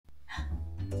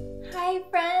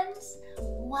friends!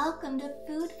 Welcome to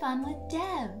Food Fun with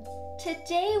Deb.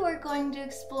 Today we're going to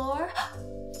explore,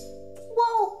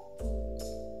 whoa,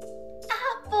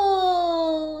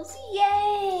 apples!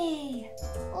 Yay!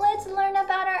 Let's learn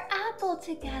about our apple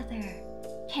together.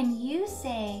 Can you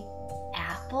say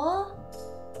apple?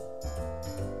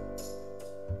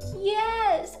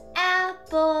 Yes,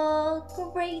 apple!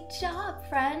 Great job,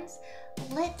 friends.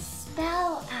 Let's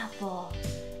spell apple.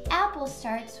 Apple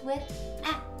starts with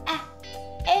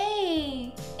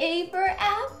A. A for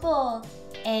apple.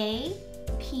 A-P-P-L-E.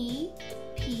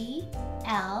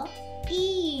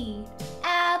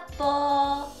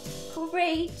 Apple.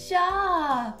 Great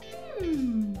job.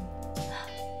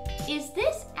 Is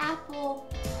this apple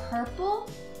purple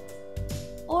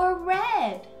or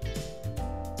red?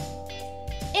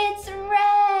 It's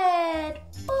red.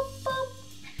 Boop,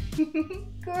 boop.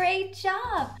 Great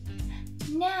job.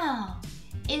 Now,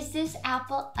 is this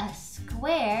apple a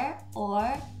square or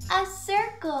a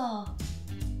circle?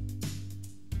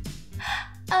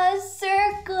 A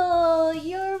circle.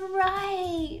 You're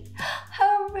right.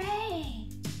 Hooray.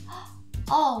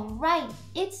 All right,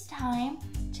 it's time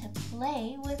to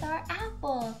play with our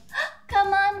apple.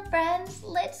 Come on, friends,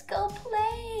 let's go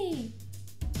play.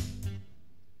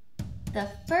 The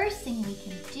first thing we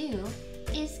can do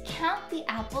is count the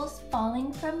apples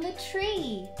falling from the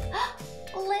tree.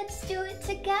 Let's do it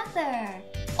together.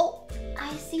 Oh,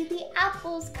 I see the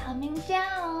apples coming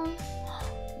down.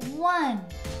 1,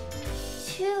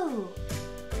 2,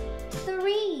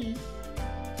 3,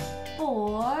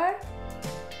 4,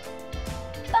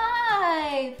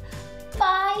 5.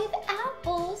 5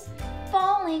 apples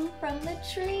falling from the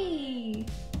tree.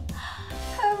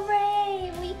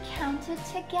 Hooray, we counted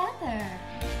together.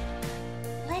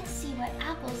 Let's see what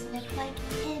apples look like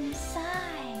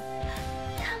inside.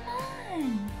 Come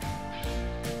on.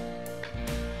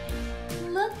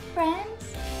 Look,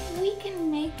 friends, we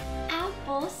can make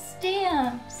apple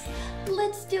stamps.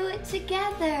 Let's do it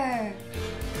together.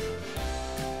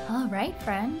 All right,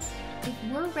 friends, if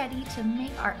we're ready to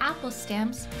make our apple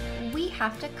stamps, we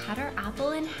have to cut our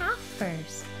apple in half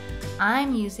first.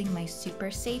 I'm using my super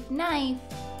safe knife.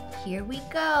 Here we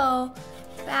go.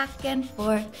 Back and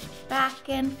forth, back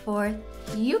and forth.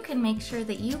 You can make sure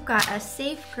that you've got a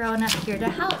safe grown-up here to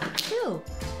help too.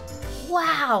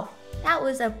 Wow, that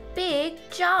was a big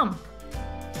jump.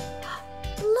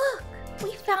 Look,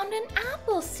 we found an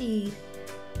apple seed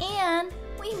and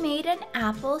we made an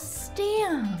apple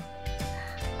stamp.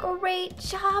 Great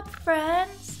job,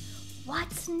 friends.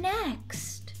 What's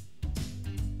next?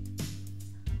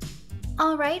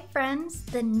 All right, friends,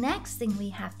 the next thing we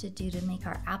have to do to make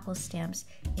our apple stamps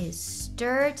is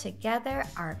stir together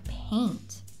our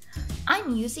paint.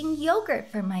 I'm using yogurt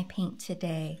for my paint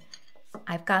today.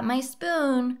 I've got my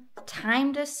spoon.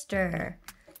 Time to stir.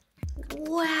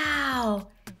 Wow,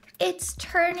 it's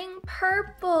turning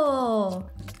purple.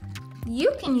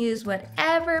 You can use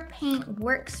whatever paint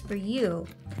works for you.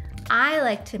 I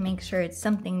like to make sure it's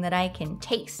something that I can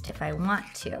taste if I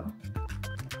want to.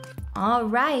 All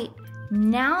right.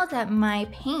 Now that my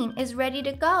paint is ready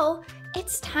to go,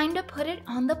 it's time to put it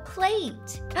on the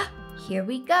plate. Here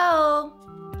we go.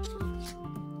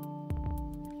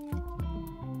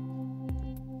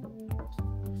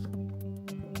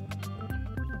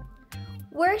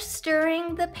 We're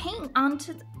stirring the paint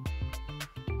onto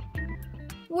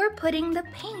We're putting the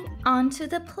paint onto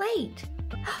the plate.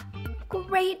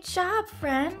 Great job,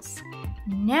 friends.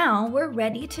 Now we're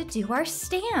ready to do our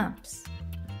stamps.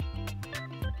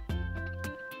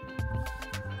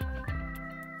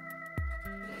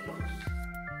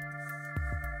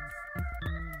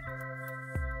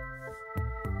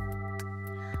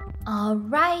 All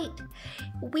right,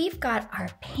 we've got our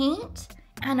paint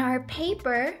and our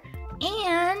paper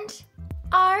and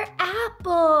our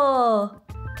apple.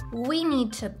 We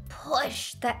need to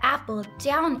push the apple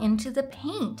down into the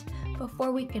paint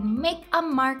before we can make a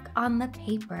mark on the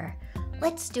paper.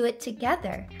 Let's do it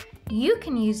together. You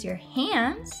can use your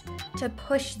hands to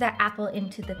push the apple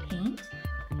into the paint,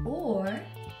 or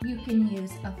you can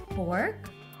use a fork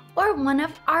or one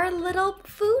of our little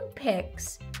food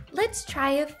picks. Let's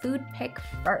try a food pick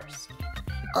first.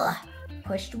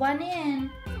 Pushed one in.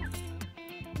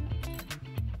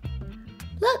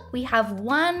 Look, we have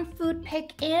one food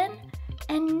pick in,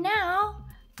 and now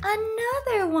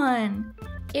another one.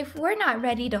 If we're not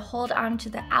ready to hold on to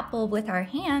the apple with our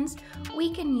hands,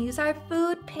 we can use our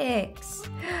food picks.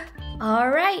 All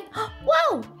right,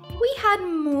 whoa, we had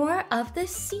more of the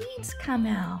seeds come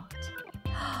out.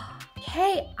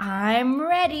 Okay, I'm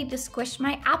ready to squish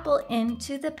my apple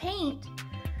into the paint.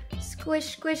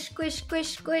 Squish, squish, squish,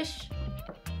 squish, squish.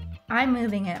 I'm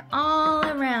moving it all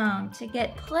around to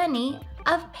get plenty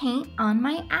of paint on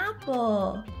my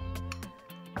apple.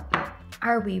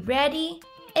 Are we ready?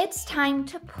 It's time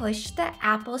to push the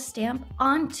apple stamp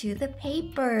onto the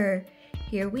paper.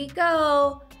 Here we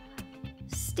go.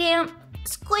 Stamp,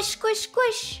 squish, squish,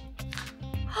 squish.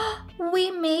 We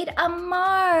made a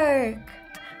mark.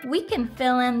 We can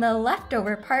fill in the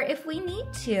leftover part if we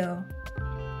need to.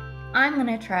 I'm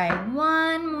gonna try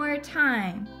one more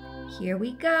time. Here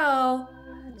we go.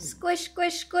 Squish,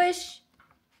 squish, squish.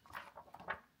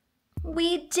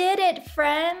 We did it,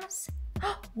 friends.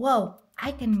 Whoa,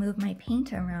 I can move my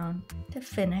paint around to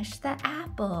finish the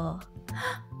apple.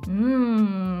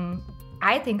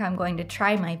 I think I'm going to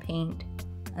try my paint.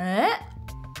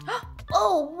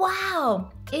 Oh, wow,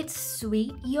 it's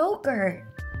sweet yogurt.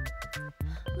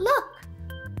 Look,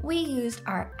 we used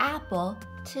our apple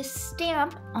to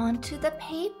stamp onto the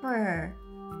paper.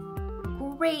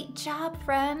 Great job,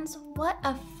 friends. What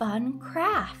a fun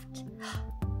craft.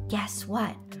 Guess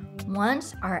what?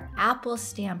 Once our apple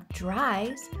stamp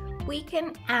dries, we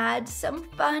can add some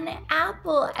fun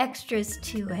apple extras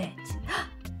to it.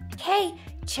 Okay,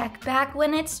 check back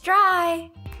when it's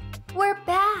dry. We're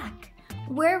back.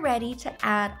 We're ready to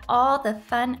add all the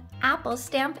fun apple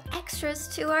stamp extras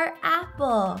to our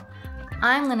apple.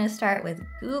 I'm gonna start with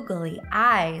googly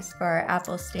eyes for our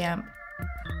apple stamp.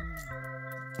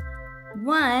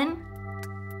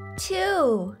 1,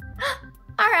 2.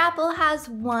 Our apple has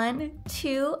 1,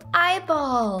 2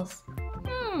 eyeballs.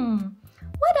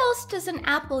 What else does an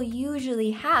apple usually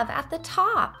have at the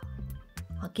top?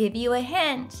 I'll give you a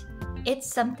hint.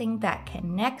 It's something that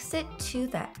connects it to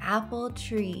the apple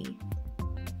tree.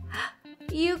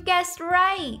 You guessed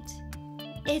right.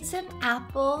 It's an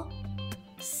apple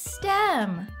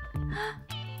stem.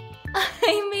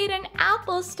 I made an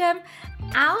apple stem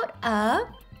out of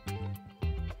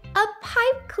a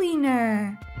pipe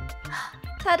cleaner.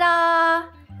 Ta-da!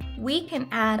 We can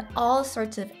add all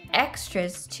sorts of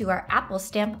extras to our apple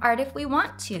stamp art if we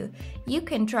want to. You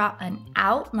can draw an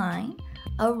outline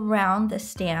around the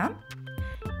stamp.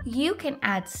 You can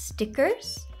add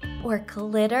stickers or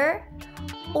glitter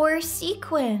or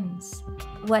sequins.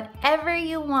 Whatever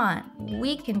you want,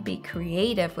 we can be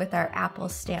creative with our apple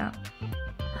stamp.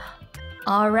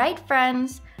 All right,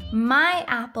 friends, my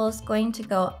apple's going to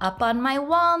go up on my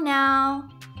wall now.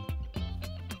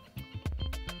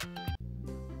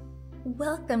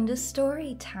 Welcome to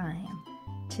story time.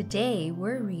 Today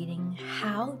we're reading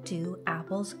How Do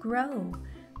Apples Grow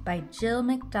by Jill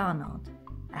McDonald,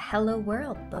 a Hello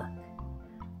World book.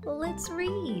 Let's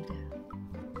read.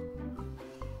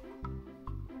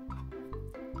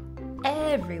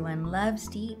 Everyone loves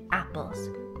to eat apples,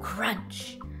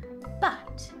 crunch.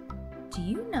 But do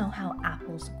you know how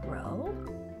apples grow?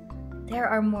 There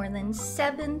are more than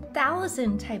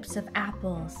 7,000 types of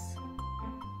apples.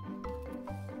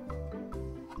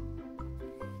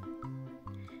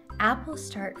 Apples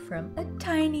start from a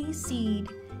tiny seed,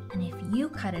 and if you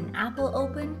cut an apple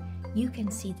open, you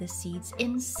can see the seeds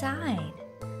inside.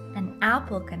 An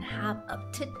apple can have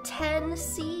up to 10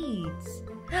 seeds.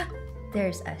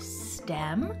 There's a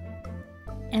stem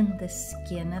and the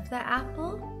skin of the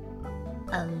apple,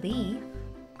 a leaf,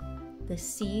 the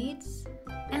seeds,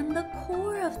 and the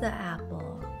core of the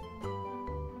apple.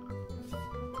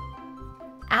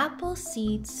 Apple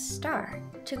seeds start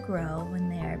to grow when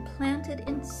they are planted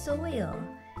in soil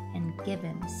and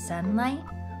given sunlight,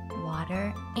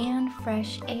 water, and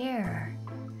fresh air.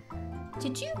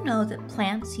 Did you know that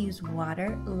plants use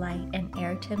water, light, and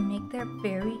air to make their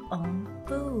very own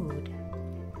food?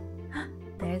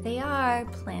 There they are,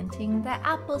 planting the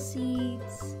apple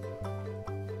seeds.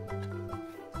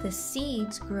 The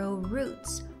seeds grow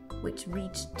roots, which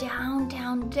reach down,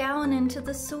 down, down into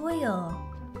the soil.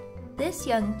 This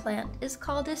young plant is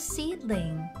called a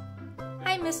seedling.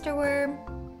 Hi, Mr. Worm.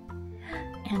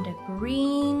 And a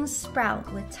green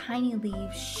sprout with tiny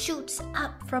leaves shoots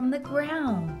up from the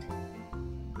ground.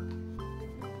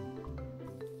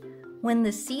 When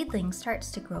the seedling starts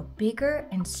to grow bigger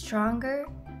and stronger,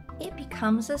 it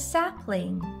becomes a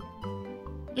sapling.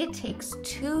 It takes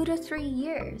 2 to 3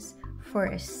 years for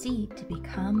a seed to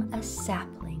become a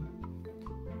sapling.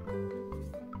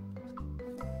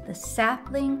 The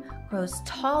sapling grows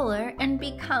taller and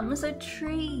becomes a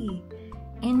tree.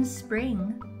 In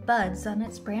spring, buds on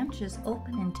its branches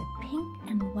open into pink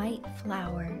and white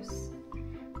flowers.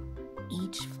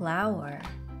 Each flower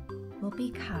will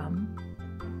become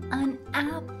an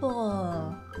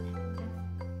apple.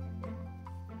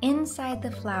 Inside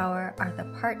the flower are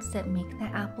the parts that make the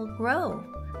apple grow.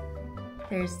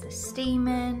 There's the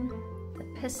stamen, the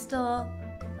pistil,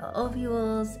 the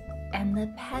ovules, and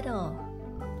the petal.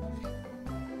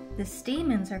 The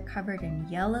stamens are covered in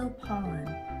yellow pollen,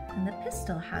 and the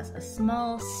pistil has a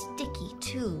small, sticky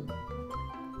tube.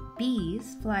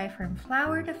 Bees fly from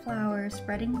flower to flower,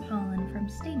 spreading pollen from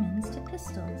stamens to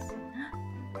pistils.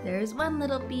 There's one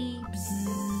little bee,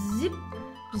 bzz, zip,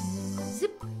 bzz,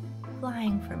 zip,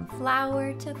 flying from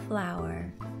flower to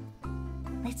flower.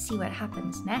 Let's see what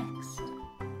happens next.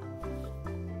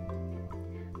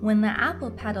 When the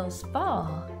apple petals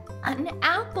fall, an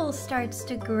apple starts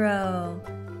to grow.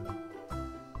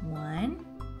 1,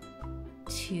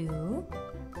 2,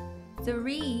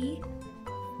 3,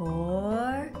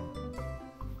 4,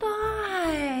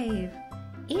 5.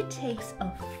 It takes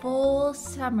a full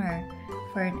summer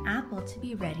for an apple to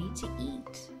be ready to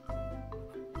eat.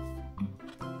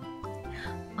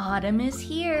 Autumn is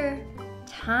here.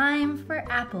 Time for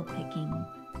apple picking.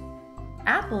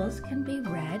 Apples can be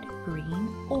red,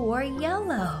 green, or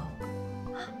yellow.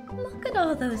 Look at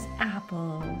all those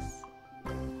apples.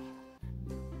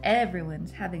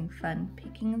 Everyone's having fun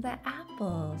picking the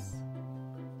apples.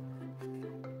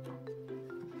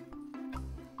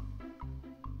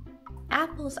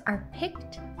 Apples are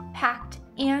picked, packed,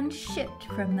 and shipped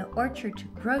from the orchard to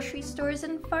grocery stores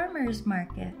and farmers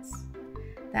markets.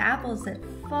 The apples that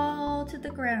fall to the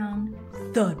ground,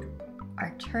 thud,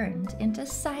 are turned into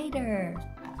cider.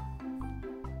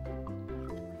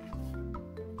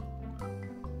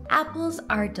 Apples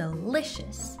are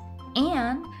delicious,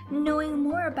 and knowing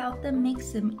more about them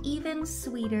makes them even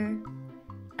sweeter.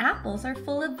 Apples are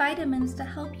full of vitamins to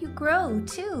help you grow,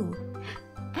 too.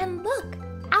 And look,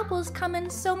 apples come in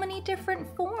so many different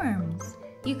forms.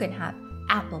 You can have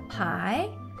apple pie,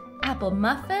 apple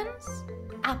muffins,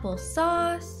 apple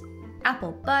sauce,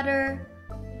 apple butter,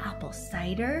 apple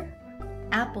cider,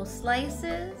 apple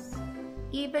slices,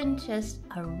 even just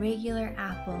a regular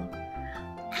apple.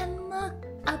 And look,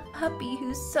 a puppy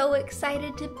who's so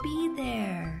excited to be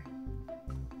there.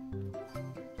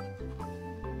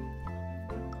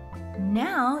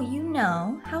 Now you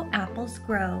know how apples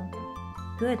grow.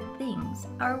 Good things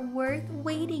are worth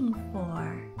waiting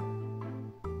for.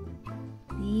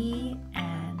 The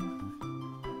end.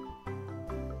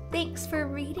 Thanks for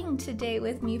reading today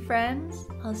with me, friends.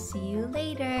 I'll see you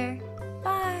later.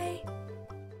 Bye.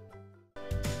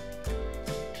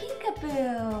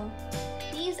 Peekaboo.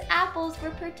 These apples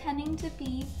were pretending to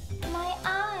be my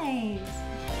eyes.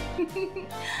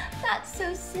 That's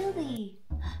so silly.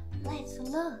 Let's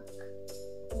look.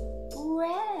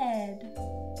 Red.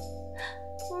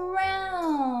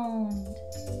 Round.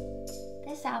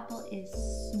 This apple is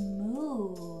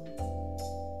smooth.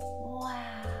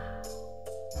 Wow.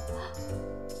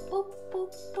 Boop,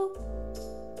 boop, boop.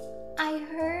 I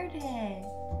heard it.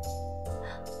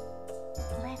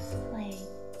 Let's play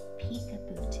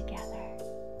peekaboo together.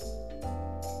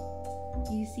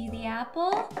 You see the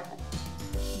apple?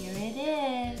 Here it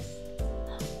is.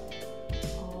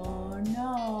 Oh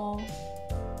no.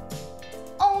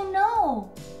 Oh no!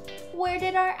 Where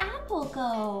did our apple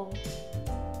go?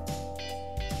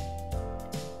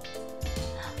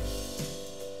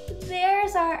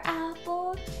 There's our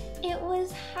apple. It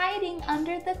was hiding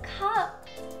under the cup.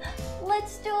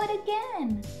 Let's do it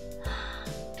again.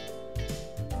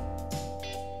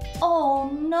 Oh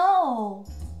no!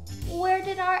 Where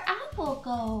did our apple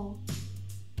go?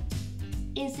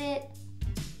 Is it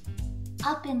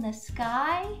up in the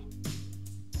sky?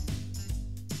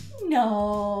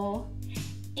 No.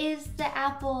 Is the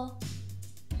apple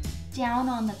down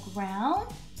on the ground?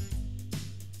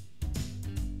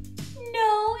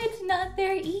 No, it's not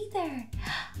there either.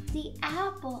 The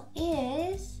apple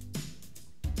is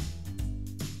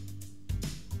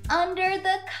under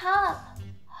the cup.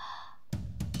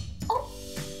 Oh,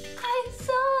 I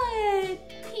saw it.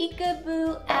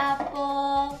 Peekaboo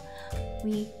apple,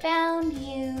 we found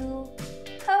you.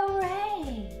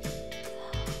 Hooray.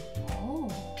 Oh,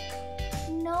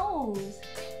 nose.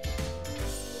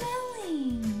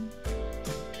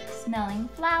 Smelling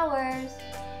flowers.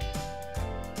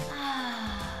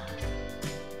 Ah,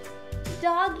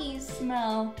 doggies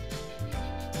smell.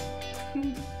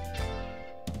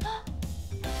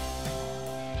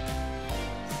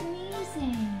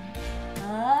 Sneezing.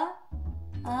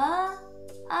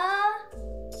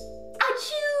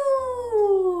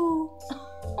 Achoo!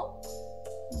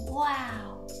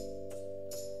 Wow.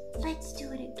 Let's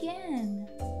do it again.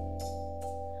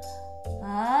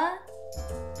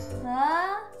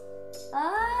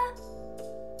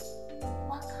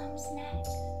 What comes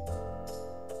next?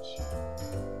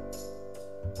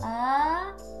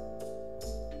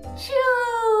 Achoo!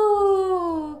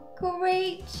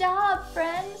 Great job,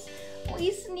 friends.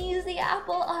 We sneezed the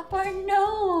apple up our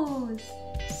nose.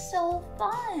 So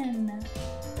fun.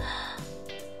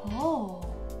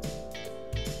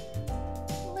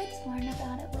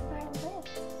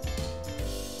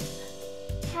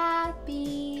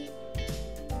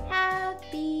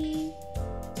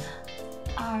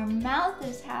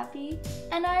 happy,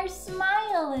 and our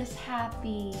smile is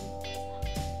happy.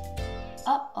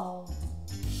 Uh-oh.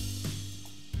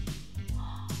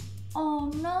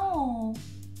 Oh no,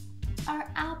 our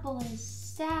apple is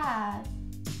sad,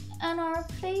 and our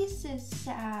face is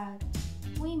sad.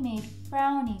 We made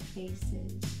frowny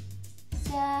faces.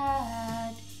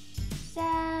 Sad,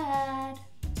 sad.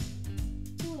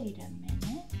 Wait a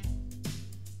minute.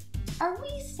 Are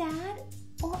we sad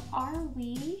or are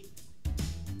we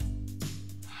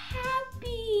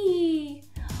happy?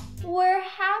 We're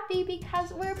happy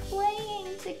because we're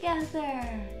playing together.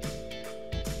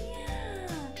 Yeah,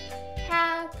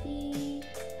 happy.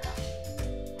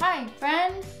 Hi,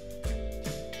 friend.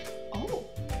 Oh,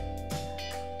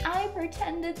 I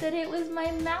pretended that it was my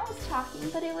mouse talking,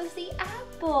 but it was the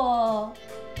apple.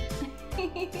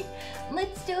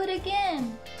 Let's do it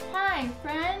again. Hi,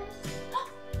 friends.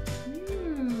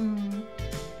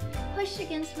 Push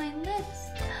against my lips.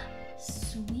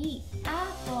 Sweet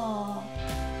apple.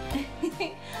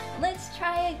 Let's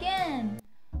try again.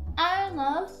 I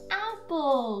love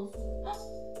apples.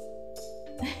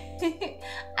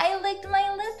 I licked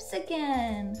my lips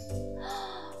again.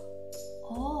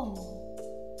 Oh.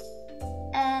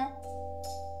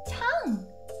 Tongue.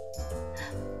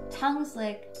 Tongues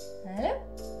lick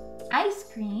ice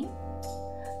cream.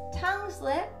 Tongues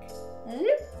lick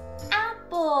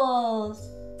apples.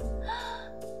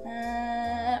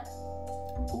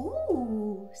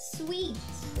 Ooh, sweet.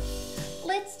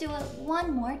 Let's do it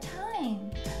one more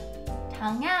time.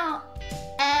 Tongue out.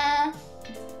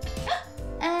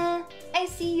 I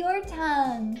see your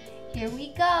tongue. Here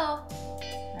we go.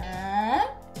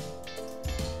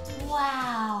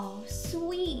 Wow,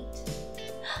 sweet.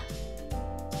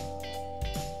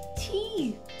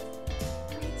 Teeth.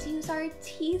 Let's use our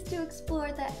teeth to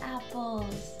explore the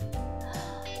apples.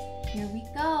 Here we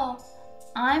go.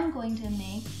 I'm going to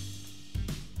make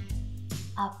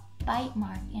a bite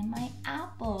mark in my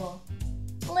apple.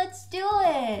 Let's do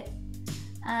it.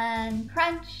 And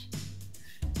crunch.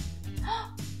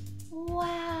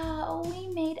 Wow, we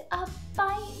made a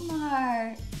bite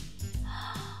mark.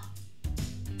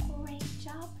 Great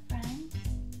job, friend.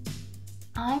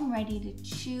 I'm ready to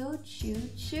chew, chew,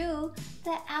 chew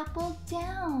the apple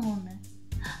down.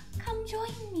 Come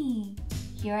join me.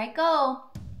 Here I go.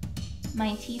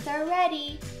 My teeth are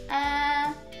ready.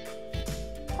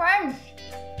 Crunch.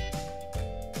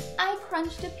 I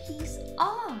crunched a piece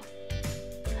off.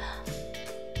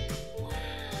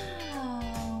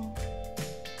 Wow.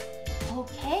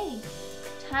 Okay,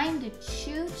 time to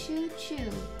chew, chew,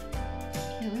 chew.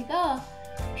 Here we go.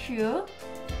 Chew,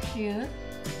 chew,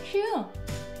 chew.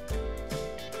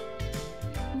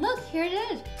 Look, here it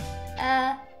is.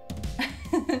 Time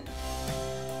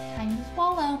to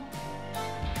swallow.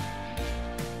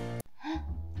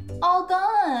 All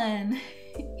gone.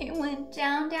 It went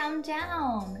down, down,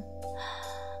 down.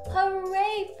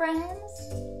 Hooray,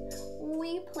 friends.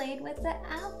 We played with the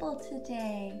apple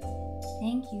today.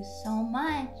 Thank you so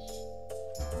much.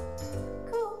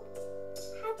 Cool.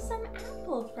 Have some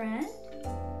apple, friend.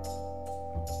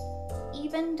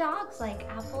 Even dogs like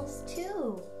apples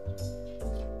too.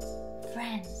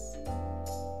 Friends,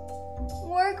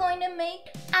 we're going to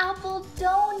make apple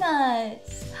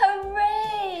donuts.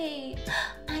 Hooray!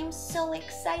 I'm so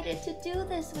excited to do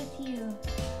this with you.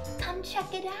 Come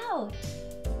check it out.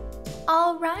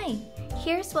 All right,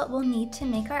 here's what we'll need to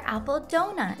make our apple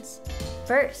donuts.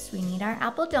 First, we need our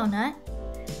apple donut.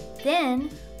 Then,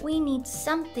 we need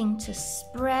something to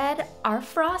spread our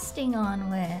frosting on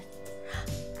with.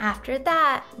 After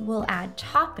that, we'll add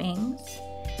toppings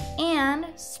and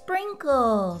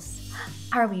sprinkles.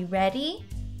 Are we ready?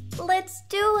 Let's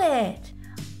do it.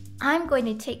 I'm going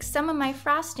to take some of my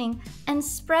frosting and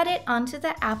spread it onto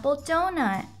the apple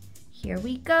donut. Here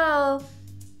we go.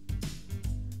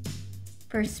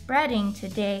 For spreading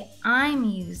today, I'm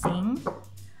using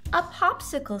a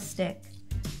popsicle stick,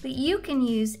 but you can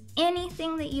use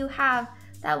anything that you have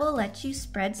that will let you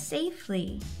spread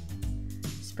safely.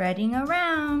 Spreading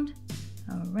around,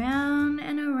 around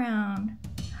and around.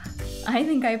 I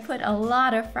think I put a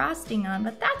lot of frosting on,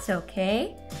 but that's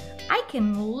okay. I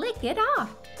can lick it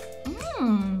off.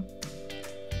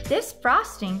 This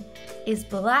frosting is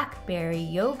blackberry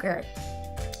yogurt.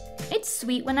 It's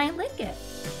sweet when I lick it.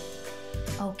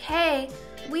 Okay,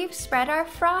 we've spread our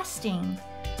frosting.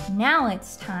 Now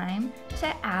it's time to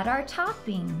add our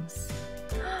toppings.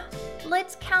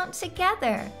 Let's count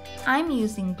together. I'm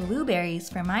using blueberries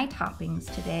for my toppings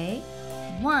today.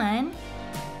 1,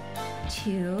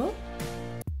 2,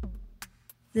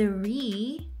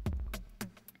 3,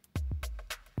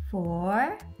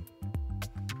 4,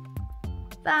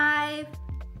 5,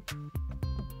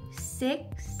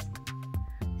 6,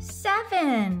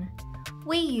 again.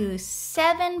 We used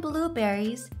 7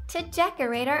 blueberries to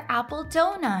decorate our apple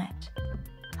donut.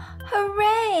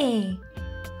 Hooray!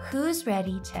 Who's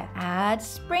ready to add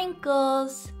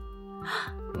sprinkles?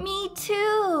 Me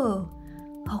too!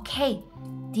 Okay,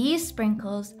 these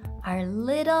sprinkles are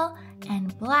little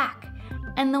and black,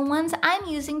 and the ones I'm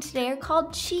using today are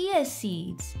called chia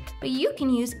seeds, but you can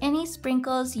use any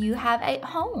sprinkles you have at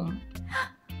home.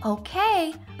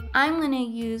 Okay, I'm gonna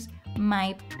use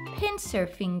my pincer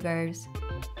fingers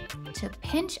to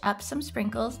pinch up some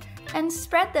sprinkles and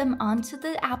spread them onto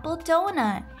the apple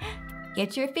donut.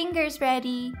 Get your fingers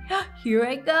ready. Here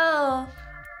I go.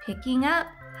 Picking up.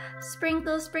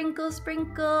 Sprinkle, sprinkle,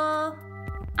 sprinkle.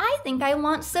 I think I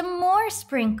want some more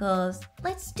sprinkles.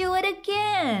 Let's do it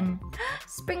again.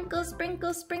 Sprinkle,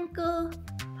 sprinkle, sprinkle.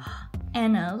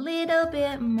 And a little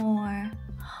bit more.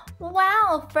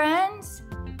 Wow, friends.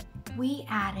 We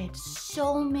added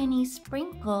so many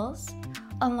sprinkles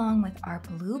along with our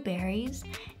blueberries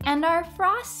and our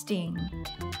frosting.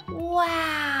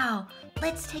 Wow!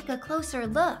 Let's take a closer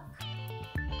look.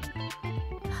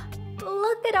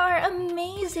 Look at our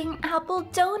amazing apple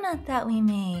donut that we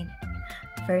made.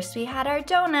 First we had our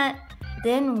donut,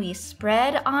 then we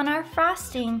spread on our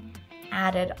frosting,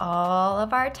 added all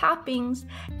of our toppings,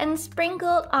 and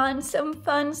sprinkled on some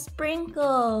fun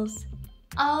sprinkles.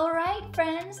 All right,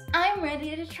 friends, I'm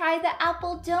ready to try the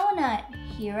apple donut.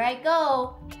 Here I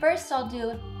go. First I'll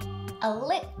do a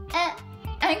lick.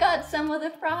 I got some of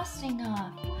the frosting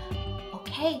off.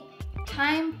 Okay,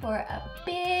 time for a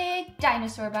big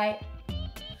dinosaur bite.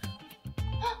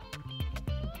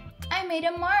 I made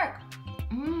a mark.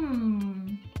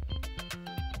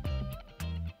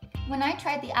 When I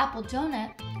tried the apple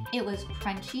donut, it was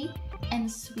crunchy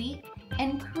and sweet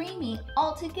and creamy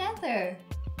all together.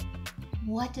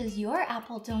 What does your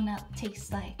apple donut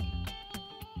taste like?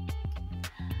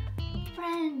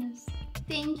 Friends,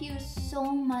 thank you so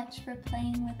much for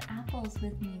playing with apples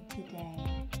with me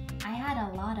today. I had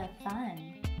a lot of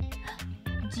fun.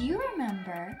 Do you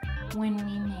remember when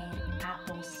we made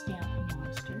apple stamp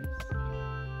monsters?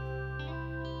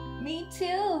 Me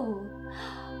too.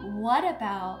 What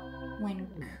about when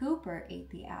Cooper ate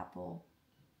the apple?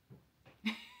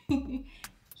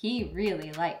 He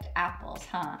really liked apples,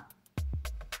 huh?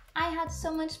 I had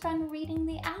so much fun reading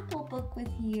the apple book with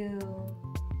you.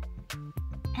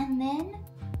 And then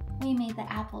we made the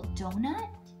apple donut.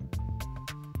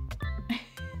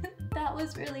 That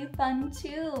was really fun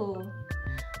too.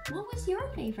 What was your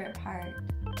favorite part?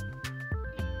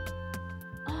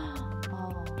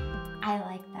 Oh, I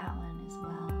like that one as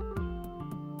well.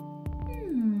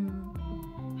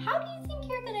 How do you think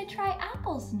you're gonna try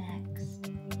apples next?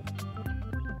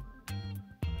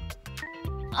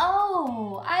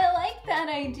 Oh, I like that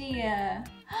idea.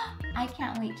 I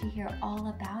can't wait to hear all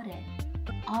about it.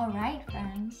 All right,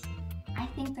 friends. I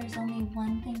think there's only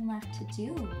one thing left to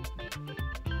do.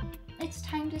 It's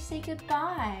time to say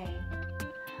goodbye.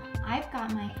 I've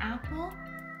got my apple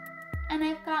and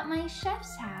I've got my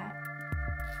chef's hat.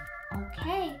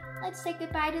 Okay, let's say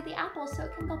goodbye to the apple so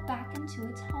it can go back into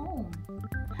its home.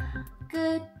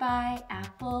 Goodbye,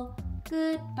 apple.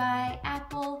 Goodbye,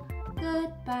 apple.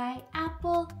 Goodbye,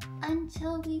 apple,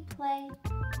 until we play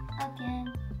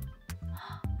again.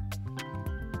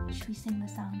 Should we sing the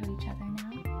song to each other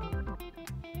now?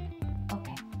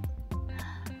 Okay.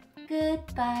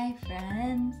 Goodbye,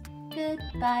 friends.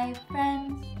 Goodbye,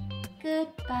 friends.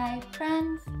 Goodbye,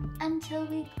 friends, until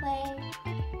we play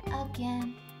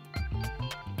again.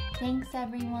 Thanks,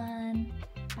 everyone.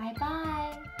 Bye.